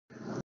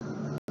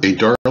A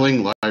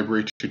Darling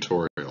Library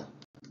tutorial.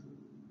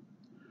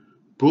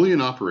 Boolean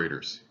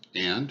operators,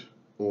 and,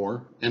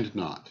 or, and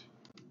not.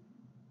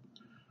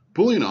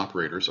 Boolean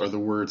operators are the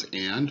words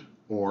and,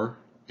 or,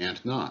 and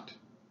not.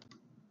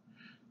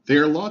 They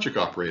are logic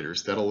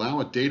operators that allow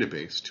a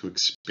database to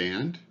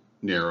expand,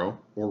 narrow,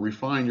 or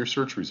refine your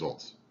search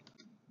results.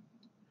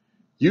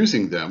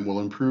 Using them will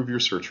improve your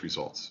search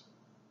results.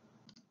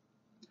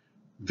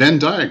 Venn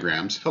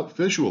diagrams help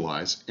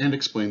visualize and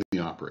explain the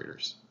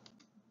operators.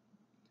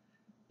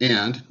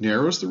 And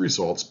narrows the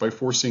results by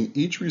forcing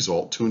each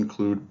result to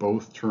include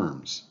both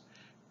terms.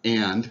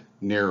 And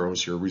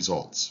narrows your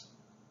results.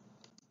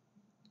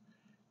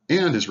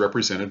 And is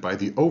represented by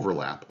the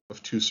overlap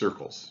of two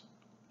circles,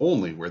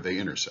 only where they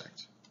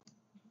intersect.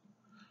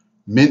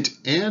 Mint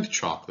and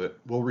chocolate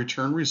will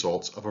return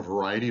results of a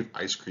variety of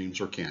ice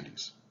creams or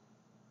candies.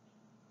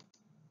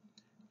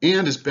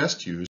 And is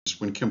best used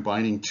when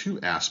combining two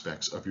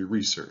aspects of your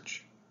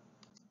research,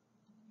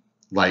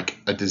 like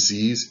a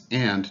disease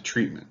and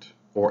treatment,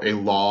 or a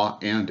law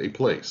and a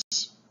place.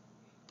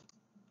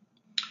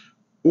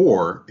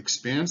 Or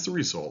expands the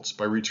results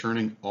by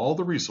returning all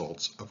the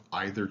results of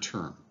either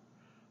term,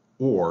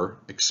 or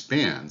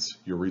expands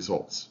your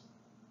results.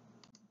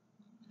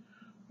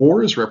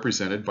 Or is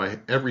represented by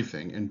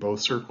everything in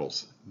both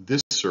circles,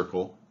 this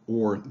circle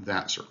or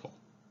that circle.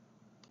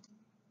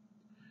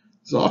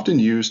 It's often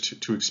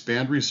used to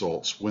expand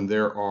results when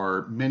there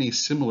are many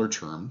similar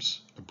terms,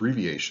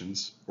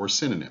 abbreviations, or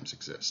synonyms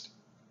exist.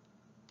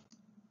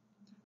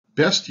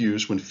 Best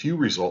used when few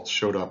results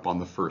showed up on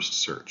the first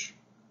search.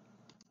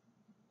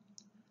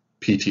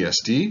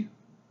 PTSD,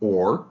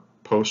 or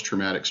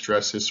post-traumatic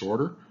stress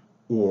disorder,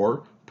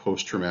 or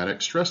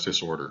post-traumatic stress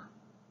disorder.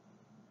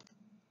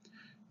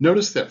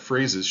 Notice that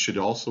phrases should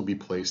also be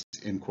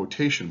placed in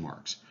quotation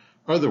marks,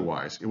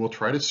 otherwise it will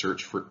try to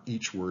search for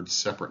each word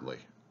separately.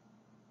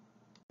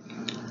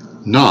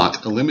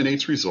 Not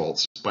eliminates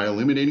results by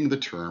eliminating the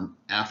term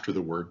after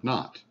the word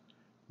not.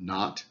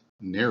 Not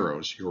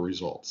narrows your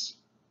results.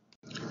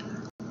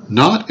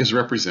 Not is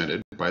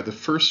represented by the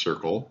first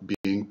circle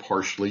being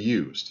partially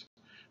used,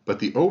 but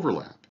the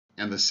overlap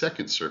and the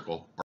second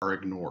circle are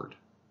ignored.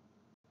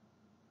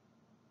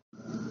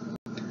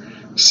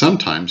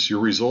 Sometimes your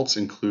results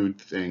include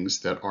things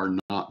that are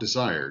not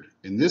desired.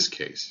 In this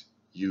case,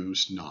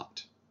 use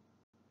not.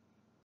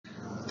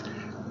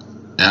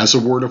 As a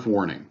word of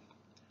warning,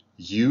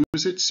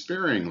 use it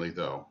sparingly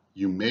though.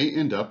 You may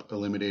end up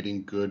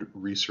eliminating good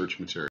research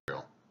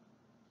material.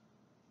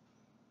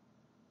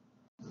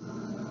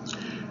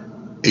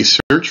 A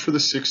search for the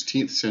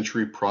 16th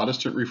century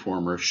Protestant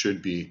reformer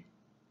should be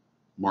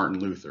Martin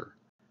Luther,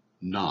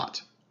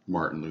 not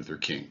Martin Luther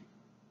King.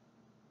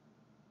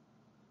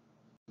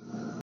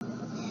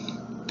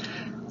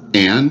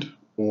 And,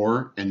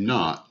 or, and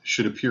not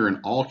should appear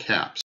in all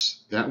caps.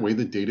 That way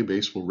the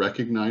database will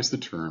recognize the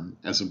term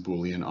as a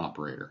Boolean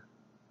operator.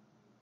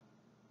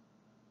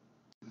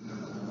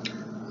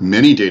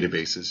 Many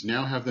databases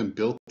now have them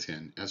built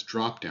in as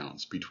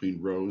drop-downs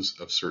between rows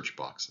of search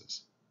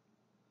boxes.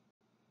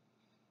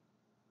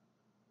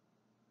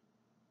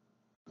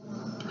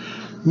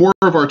 More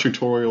of our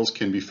tutorials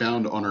can be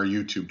found on our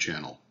YouTube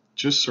channel.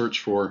 Just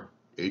search for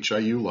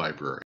HIU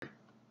Library.